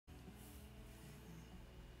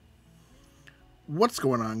What's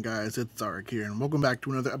going on, guys? It's Zarek here, and welcome back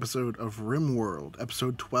to another episode of RimWorld,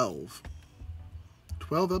 episode 12.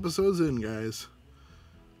 12 episodes in, guys.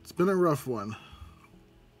 It's been a rough one.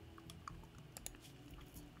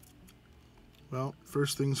 Well,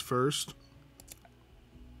 first things first.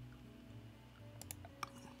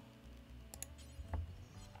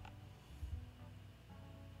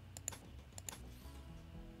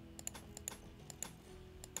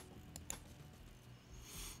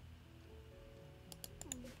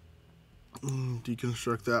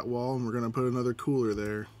 Deconstruct that wall, and we're going to put another cooler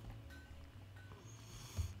there.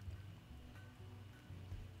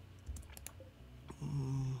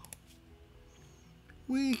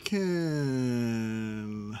 We can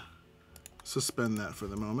suspend that for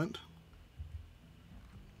the moment.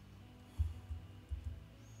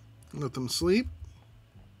 Let them sleep.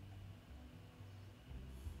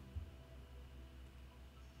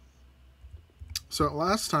 So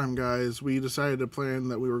last time, guys, we decided to plan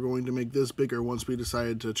that we were going to make this bigger once we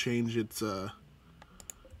decided to change its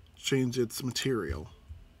material.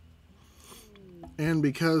 And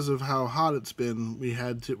because of how hot it's been, we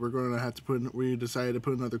decided to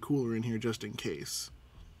put another cooler in here just in case.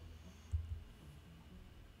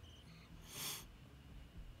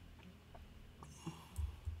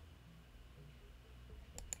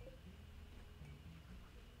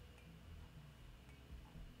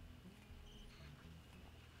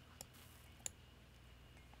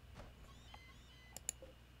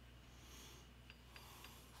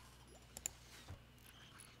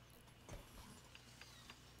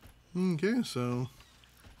 Okay, so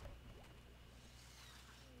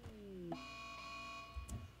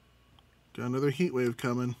got another heat wave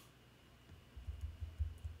coming.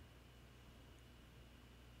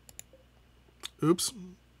 Oops,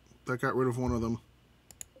 that got rid of one of them.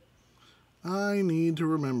 I need to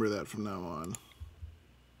remember that from now on.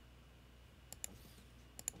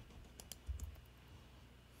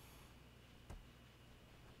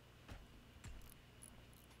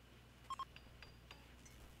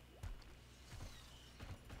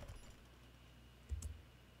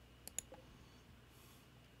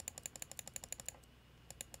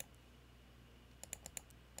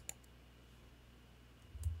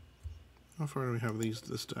 How far do we have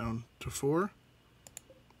this down? To 4?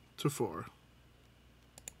 To 4.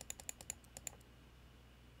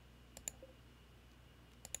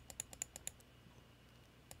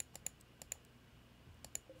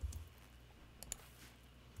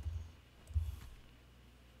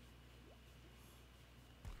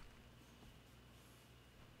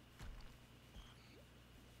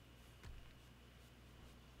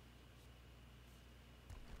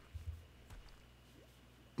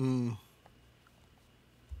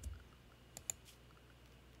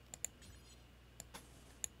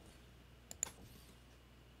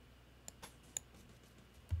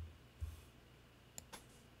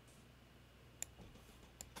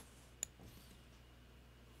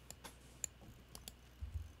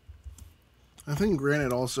 I think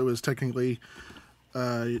granite also is technically,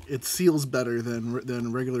 it seals better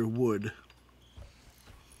than regular wood.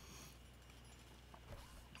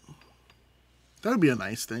 That would be a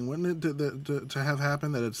nice thing, wouldn't it, to have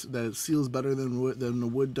happen, that it seals better than the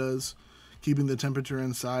wood does, keeping the temperature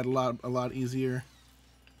inside a lot easier.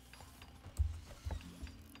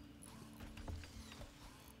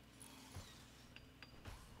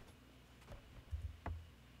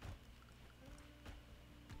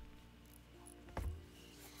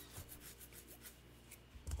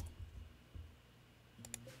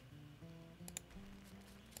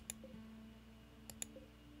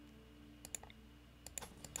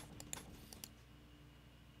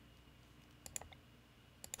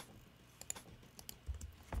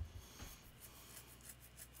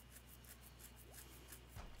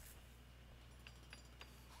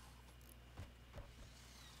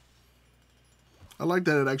 I like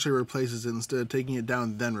that it actually replaces it instead of taking it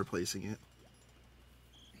down then replacing it.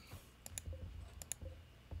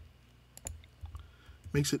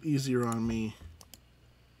 Makes it easier on me.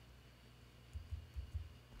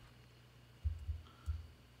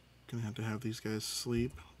 Gonna have to have these guys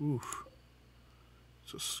sleep. Oof.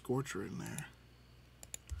 There's a scorcher in there.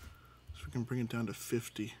 So we can bring it down to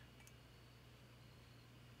 50.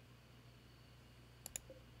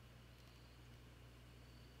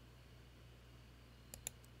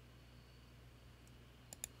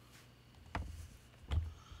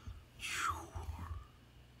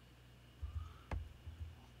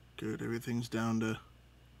 Good, everything's down to,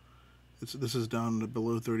 this is down to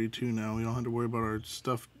below 32 now. We don't have to worry about our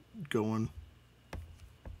stuff dying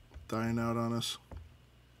out on us.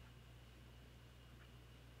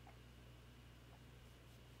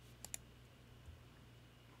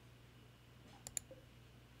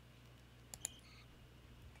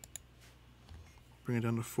 bring it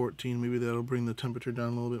down to 14. Maybe that'll bring the temperature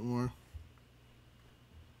down a little bit more.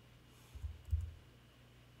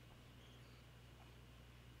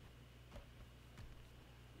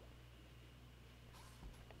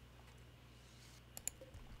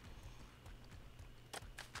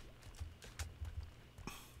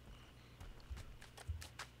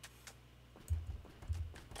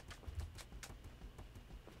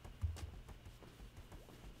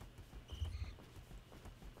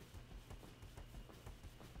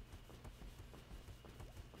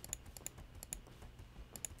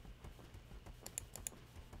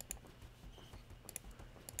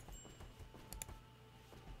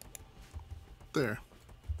 There.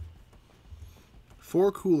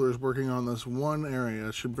 4 coolers working on this one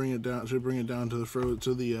area should bring it down. Should bring it down to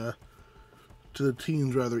the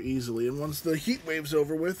teens rather easily. And once the heat wave's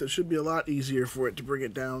over with, it should be a lot easier for it to bring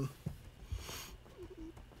it down.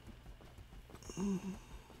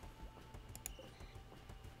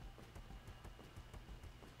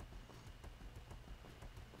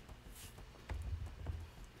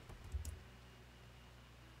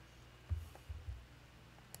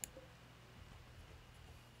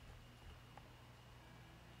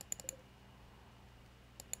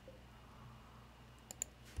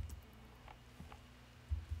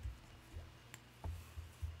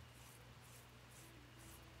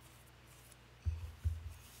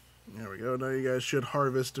 There we go. Now you guys should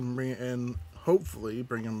harvest and bring and hopefully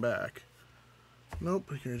bring them back.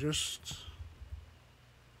 Nope, you're just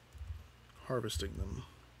harvesting them.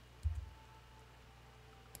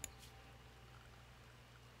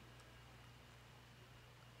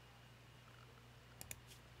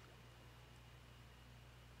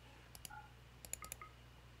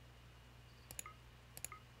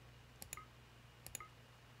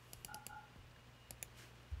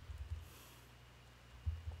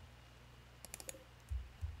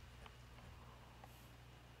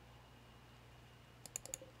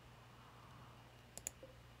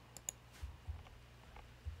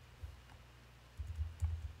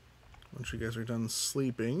 Once you guys are done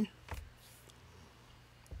sleeping,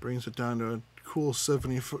 brings it down to a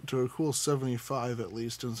cool 75 at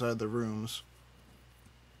least inside the rooms.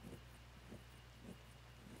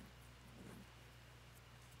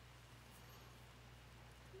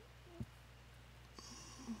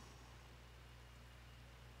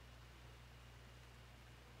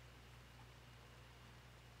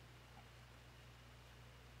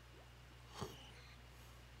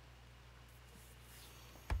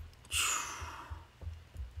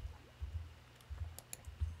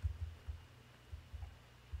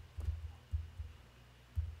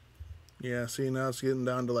 Yeah, see, now it's getting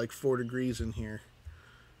down to like 4 degrees in here.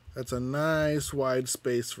 That's a nice wide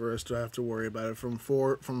space for us to have to worry about it.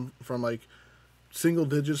 From like single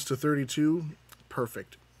digits to 32,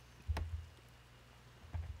 perfect.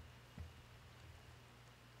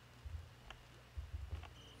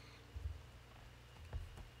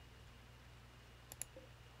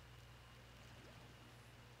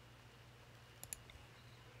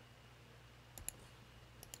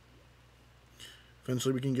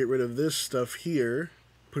 Eventually we can get rid of this stuff here,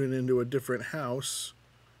 put it into a different house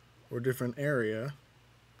or different area,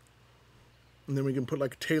 and then we can put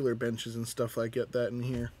like tailor benches and stuff like that in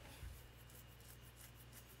here.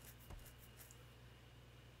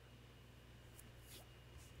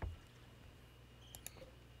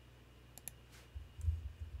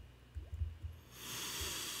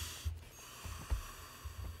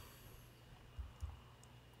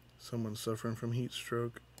 Someone's suffering from heat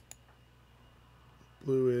stroke.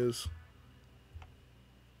 Blue is.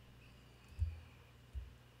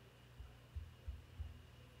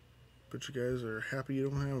 But you guys are happy you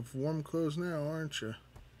don't have warm clothes now, aren't you?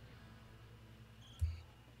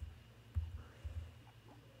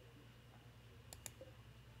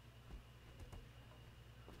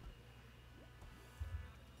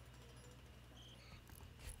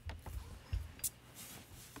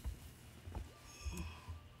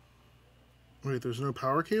 Wait, there's no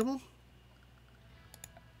power cable?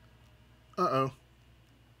 Uh-oh.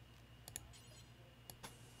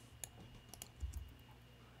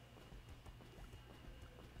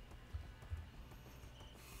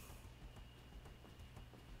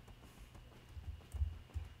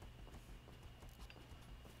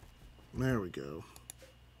 There we go.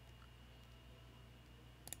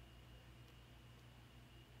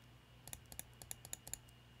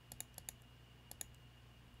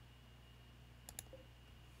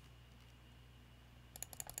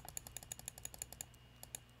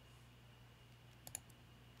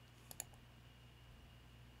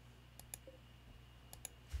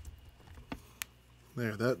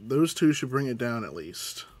 There, those two should bring it down at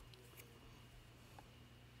least.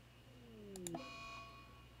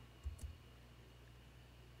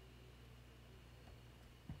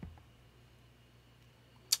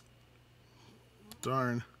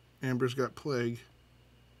 Darn. Amber's got plague.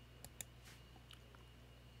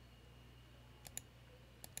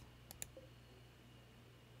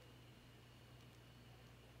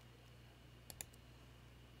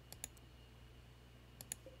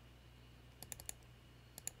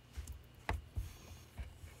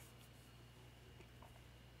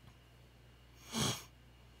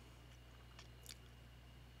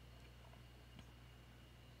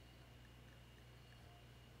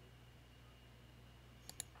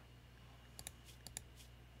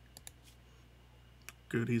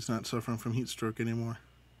 Good, he's not suffering from heat stroke anymore.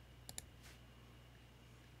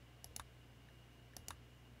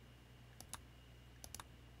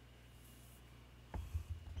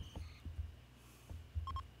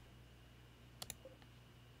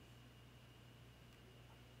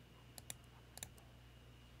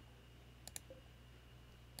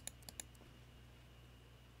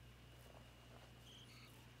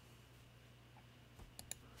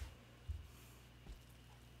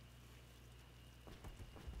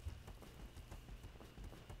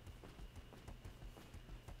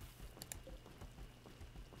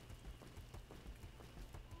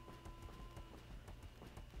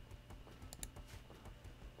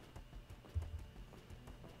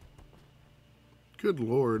 Good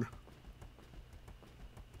Lord.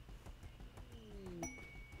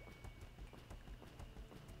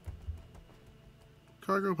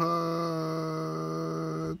 Cargo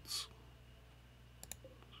pods.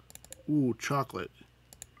 Ooh, chocolate.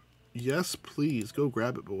 Yes, please. Go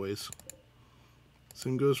grab it, boys.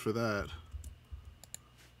 Same goes for that.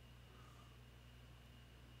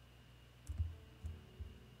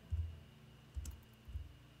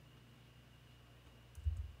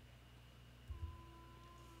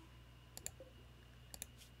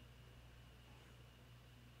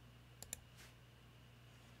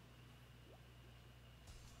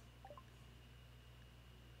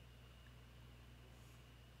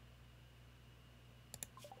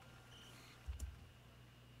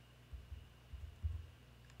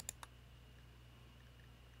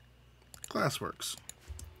 Glassworks.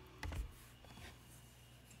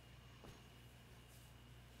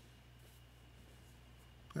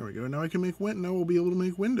 There we go. Now I can make now we'll be able to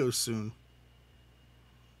make windows soon.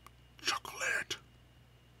 Chocolate.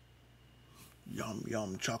 Yum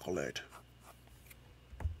yum chocolate.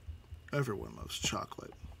 Everyone loves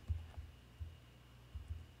chocolate.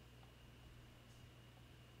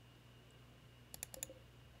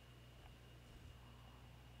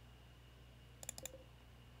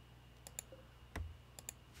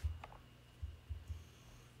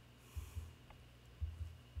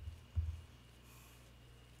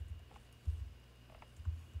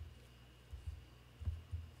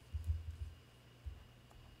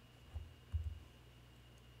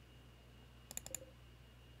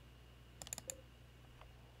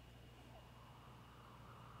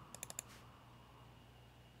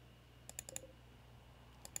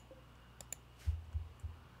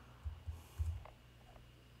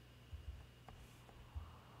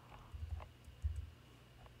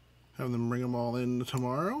 Have them bring them all in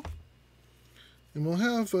tomorrow. And we'll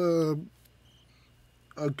have a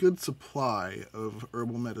good supply of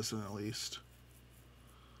herbal medicine at least.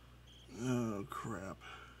 Oh, crap.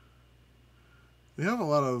 We have a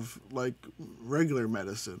lot of, like, regular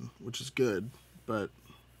medicine, which is good, but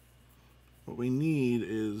what we need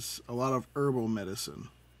is a lot of herbal medicine.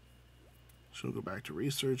 So we'll go back to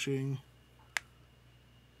researching.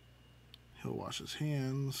 He'll wash his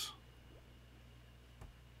hands.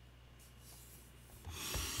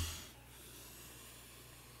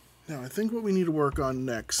 Now, I think what we need to work on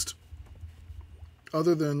next,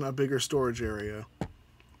 other than a bigger storage area,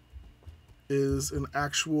 is an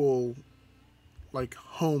actual, like,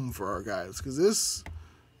 home for our guys. Because this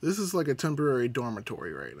is like a temporary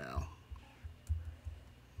dormitory right now.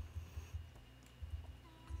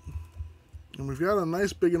 And we've got a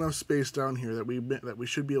nice big enough space down here that we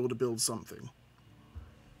should be able to build something.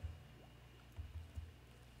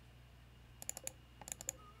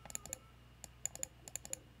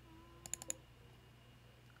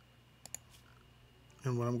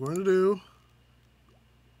 And what I'm going to do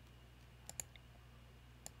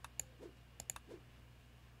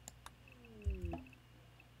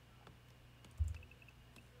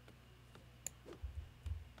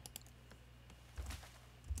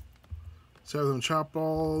is have them chop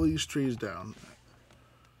all these trees down.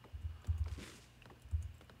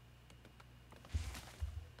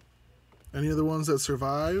 Any of the ones that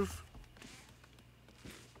survive,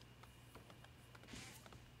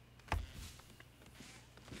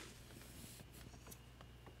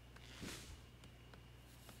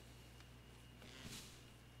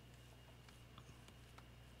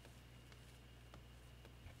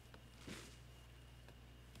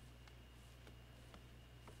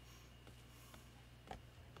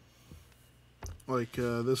 like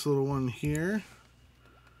this little one here.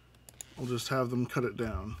 I'll just have them cut it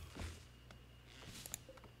down.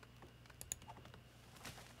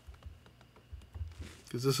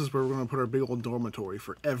 Because this is where we're going to put our big old dormitory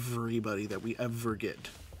for everybody that we ever get.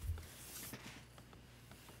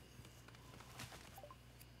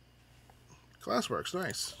 Glassworks,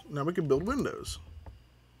 nice. Now we can build windows.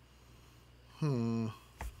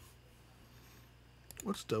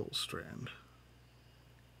 What's double strand?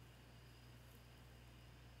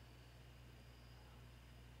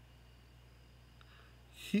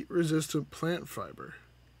 Heat resistant plant fiber.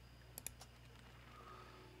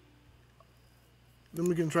 Then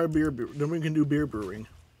we can try beer. Then we can do beer brewing,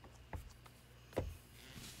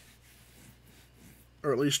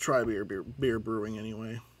 or at least try beer brewing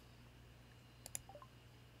anyway.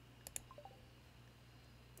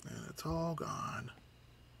 And it's all gone.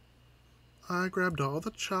 I grabbed all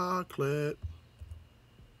the chocolate.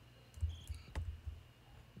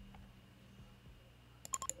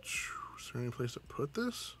 Is there any place to put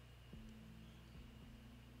this?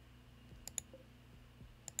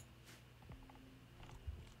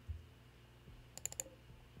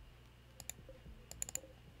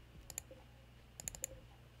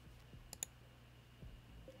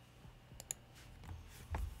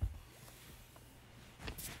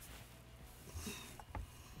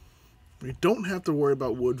 We don't have to worry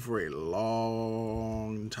about wood for a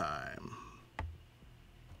long time.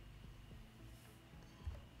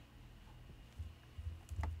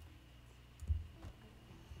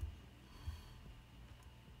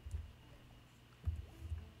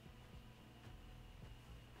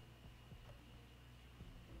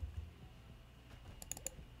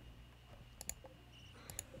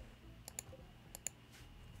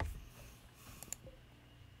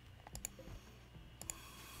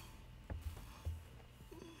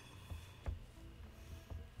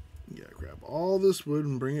 Yeah, grab all this wood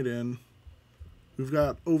and bring it in. We've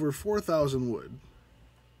got over 4,000 wood.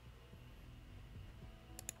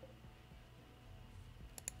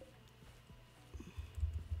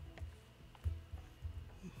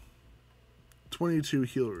 $22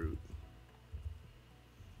 heal root.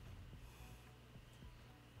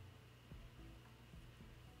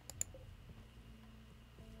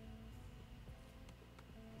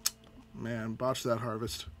 Man, botched that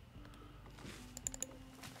harvest.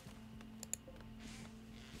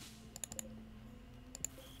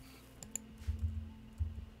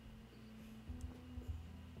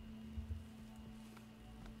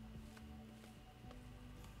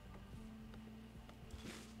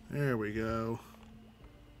 There we go.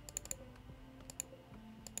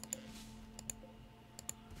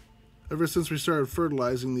 Ever since we started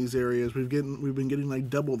fertilizing these areas, we've been getting like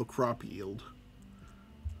double the crop yield.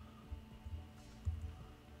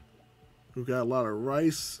 We've got a lot of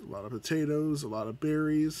rice, a lot of potatoes, a lot of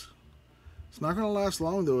berries. It's not going to last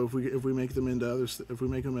long though if we make them into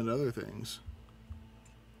other things.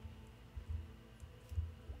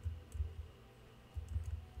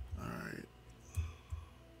 All right.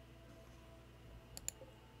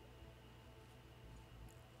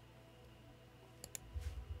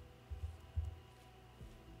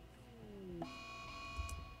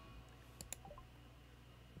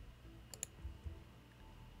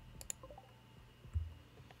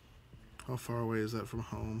 How far away is that from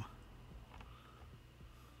home?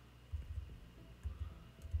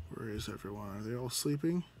 Where is everyone? Are they all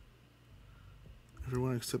sleeping?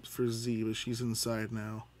 Everyone except for Z, but she's inside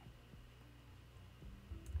now.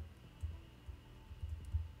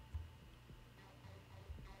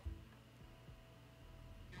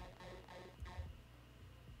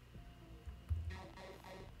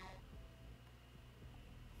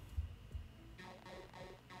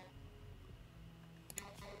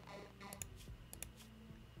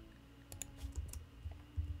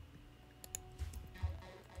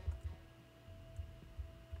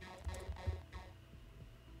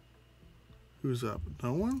 Who's up?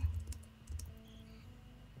 No one?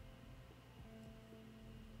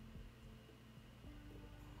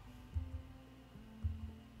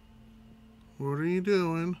 What are you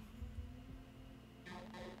doing?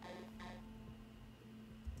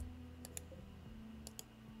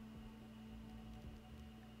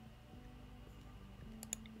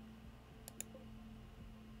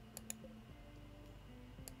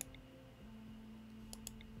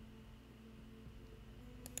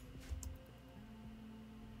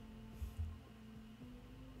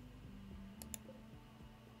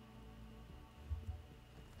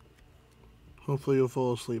 Hopefully you'll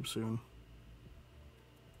fall asleep soon.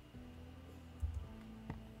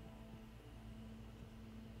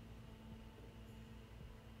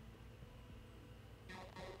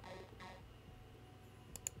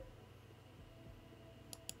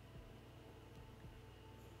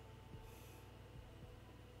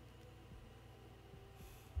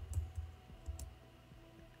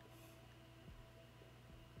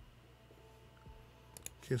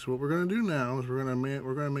 Okay, so what we're gonna do now is we're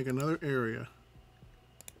gonna make another area.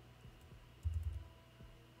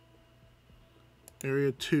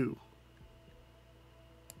 Area 2.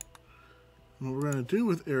 And what we're gonna do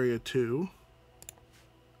with area 2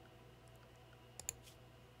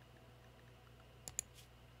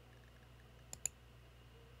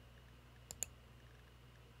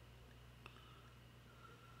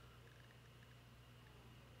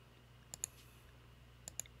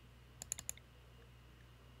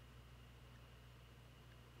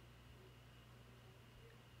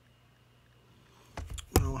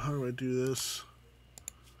 how do I do this?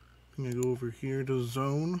 I'm going to go over here to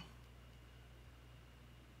zone.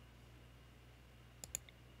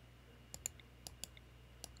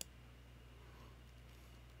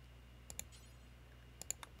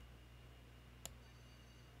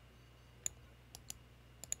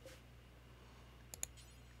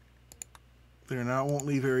 There, now it won't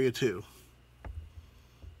leave area 2.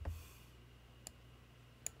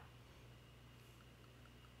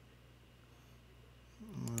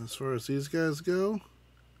 As far as these guys go,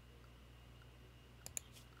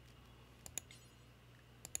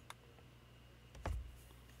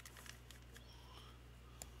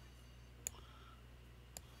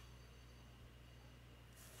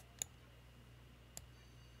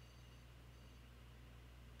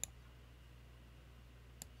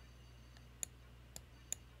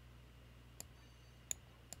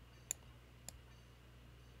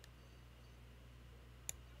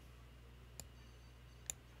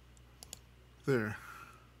 there.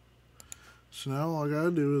 So now all I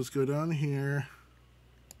gotta do is go down here,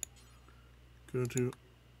 go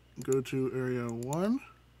to area 1,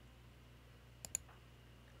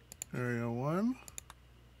 area 1,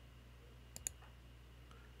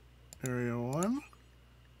 area 1,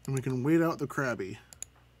 and we can wait out the Krabby.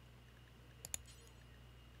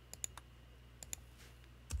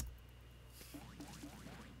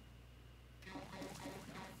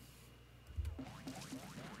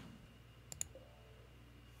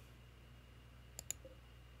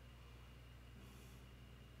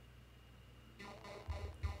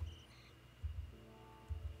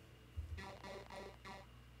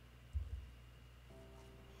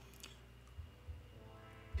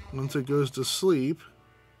 Once it goes to sleep,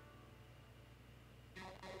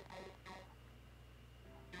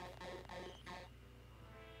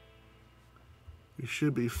 we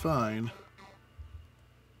should be fine.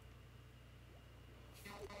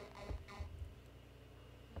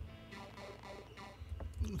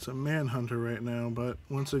 It's a manhunter right now, but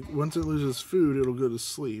once it loses food, it'll go to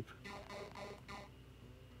sleep.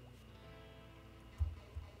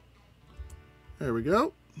 There we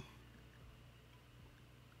go.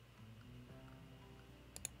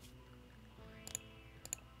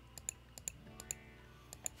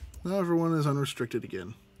 Now everyone is unrestricted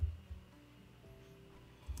again.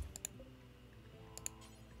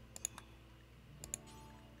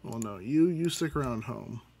 Well, no, you stick around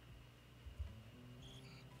home.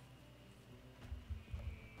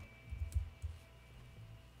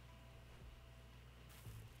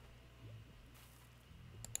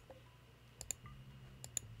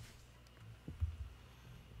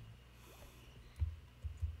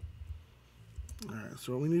 All right,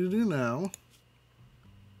 so what we need to do now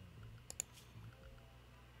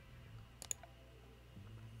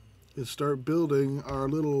is start building our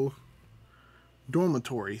little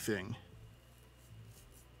dormitory thing.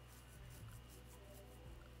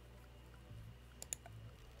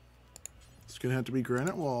 It's gonna have to be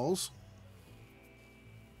granite walls,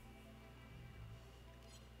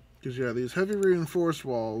 because yeah, these heavy reinforced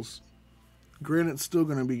walls, granite's still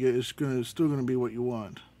gonna be still gonna be what you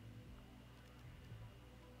want.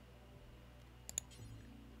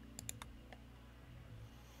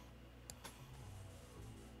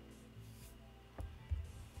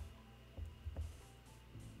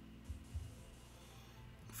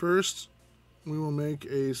 First, we will make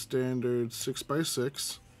a standard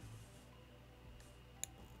 6x6.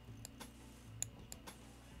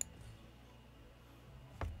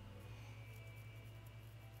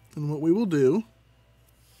 And what we will do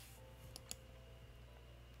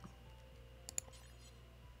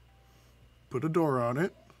put a door on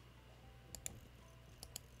it.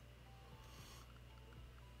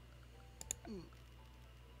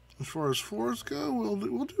 As far as floors go,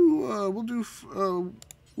 we'll do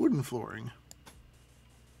wooden flooring.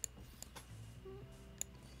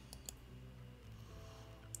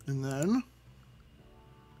 And then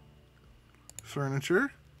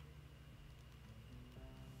furniture.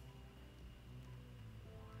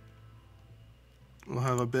 We'll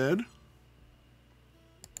have a bed.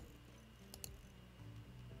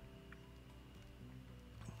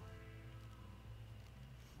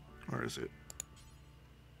 Where is it?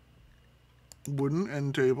 Wooden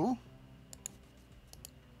end table.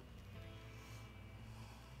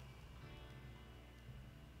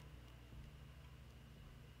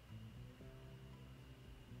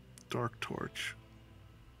 Dark torch.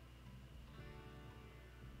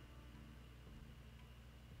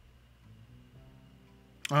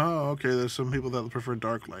 Oh, okay, there's some people that prefer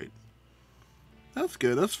dark light. That's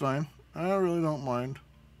good, that's fine. I really don't mind.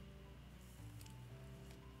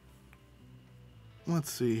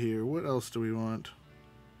 Let's see here, what else do we want?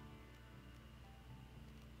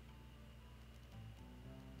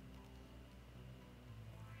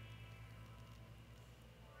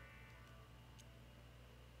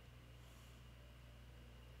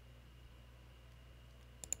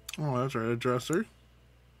 Oh, that's right, a dresser.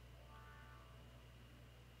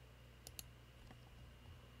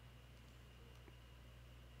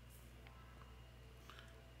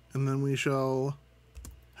 And then we shall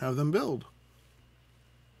have them build.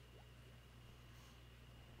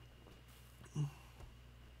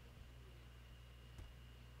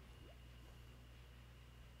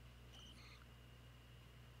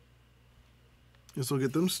 This will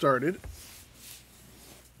get them started.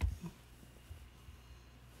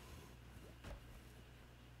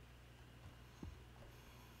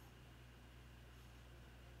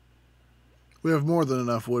 We have more than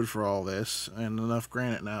enough wood for all this, and enough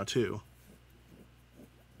granite now too.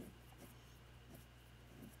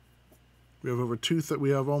 We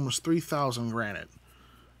have almost 3,000 granite.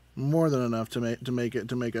 More than enough to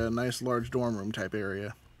make a nice large dorm room type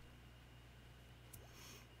area.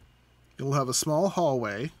 It'll have a small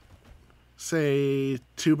hallway, say a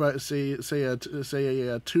 2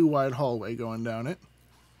 wide hallway going down it.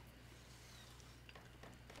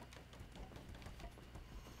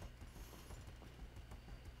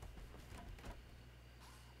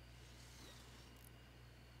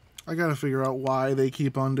 I gotta figure out why they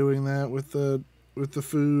keep on doing that with the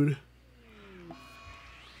food.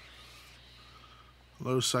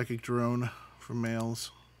 Low psychic drone for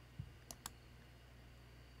males.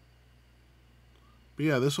 But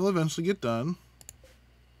yeah, this will eventually get done.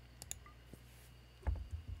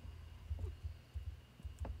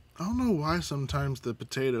 I don't know why sometimes the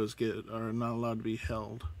potatoes are not allowed to be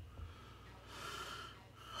held.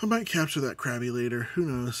 I might capture that crabby later. Who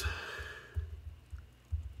knows?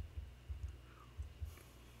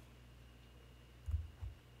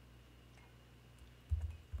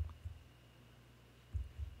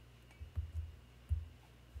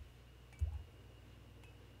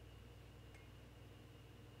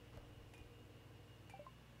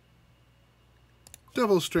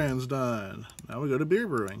 Devil Strand's done. Now we go to beer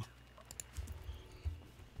brewing.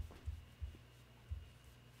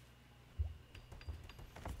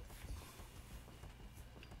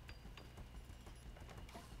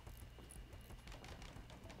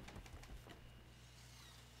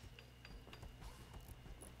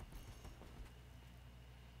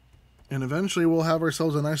 And eventually we'll have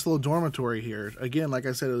ourselves a nice little dormitory here. Again, like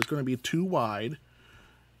I said, it was going to be 2 wide.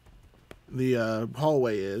 The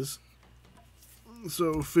hallway is.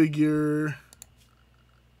 So figure...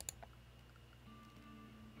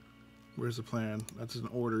 Where's the plan? That's in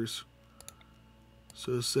orders.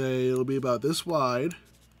 So say it'll be about this wide.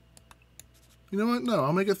 You know what? No,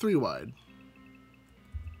 I'll make it 3 wide.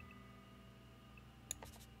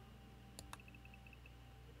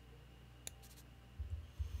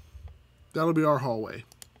 That'll be our hallway.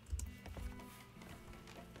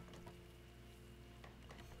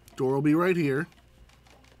 Door will be right here.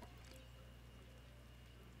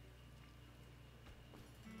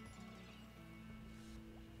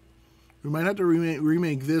 We might have to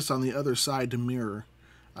remake this on the other side to mirror.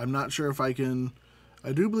 I'm not sure if I can...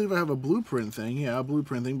 I do believe I have a blueprint thing. Yeah, a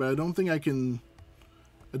blueprint thing, but I don't think I can...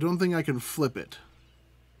 I don't think I can flip it.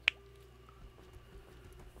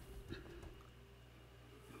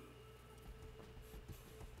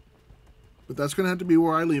 But that's going to have to be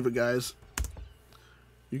where I leave it, guys.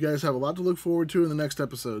 You guys have a lot to look forward to in the next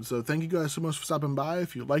episode. So thank you guys so much for stopping by.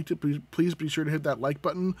 If you liked it, please be sure to hit that like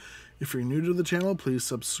button. If you're new to the channel, please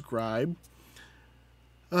subscribe.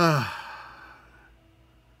 It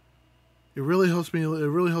really helps me. It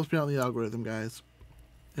really helps me out in the algorithm, guys.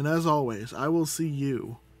 And as always, I will see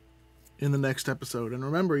you in the next episode. And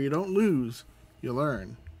remember, you don't lose, you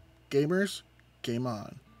learn. Gamers, game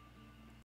on.